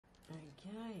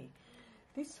Okay,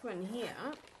 this one here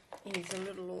is a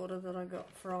little order that I got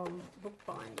from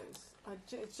Bookbinders.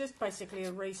 It's just basically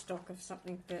a restock of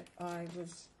something that I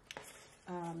was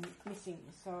missing,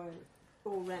 so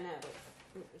all ran out of.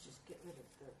 Let me just get rid of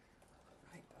the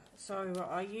paper. So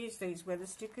I use these weather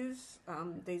stickers.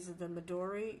 These are the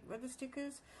Midori weather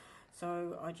stickers.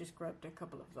 So I just grabbed a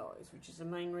couple of those, which is the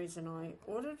main reason I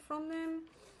ordered from them.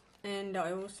 And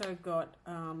I also got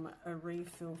a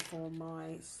refill for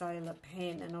my Sailor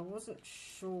pen, and I wasn't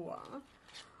sure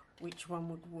which one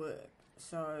would work.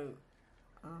 So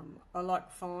I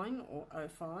like Fine or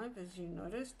 05, as you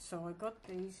noticed. So I got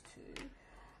these two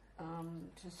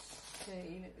to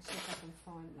see. Let me see if I can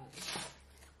find my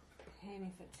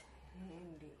pen if it's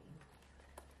handy.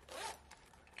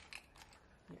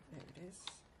 Yep, there it is.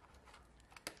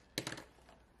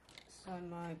 So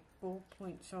my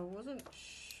ballpoint, so I wasn't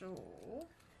sure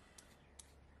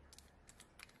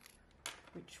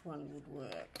which one would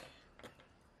work.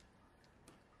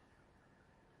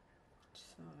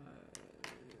 So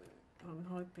I'm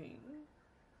hoping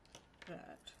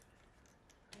that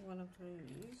one of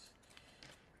these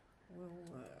will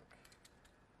work.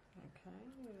 Okay,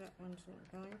 that one's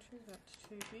not going to, that's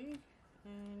too big,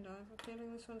 and I have a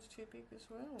feeling this one's too big as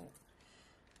well.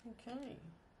 Okay.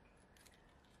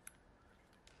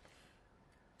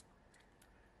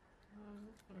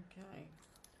 Okay.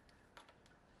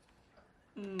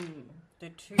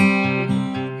 They're too big.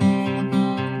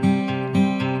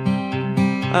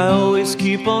 I always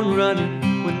keep on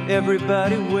running when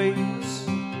everybody waits.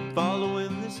 Follow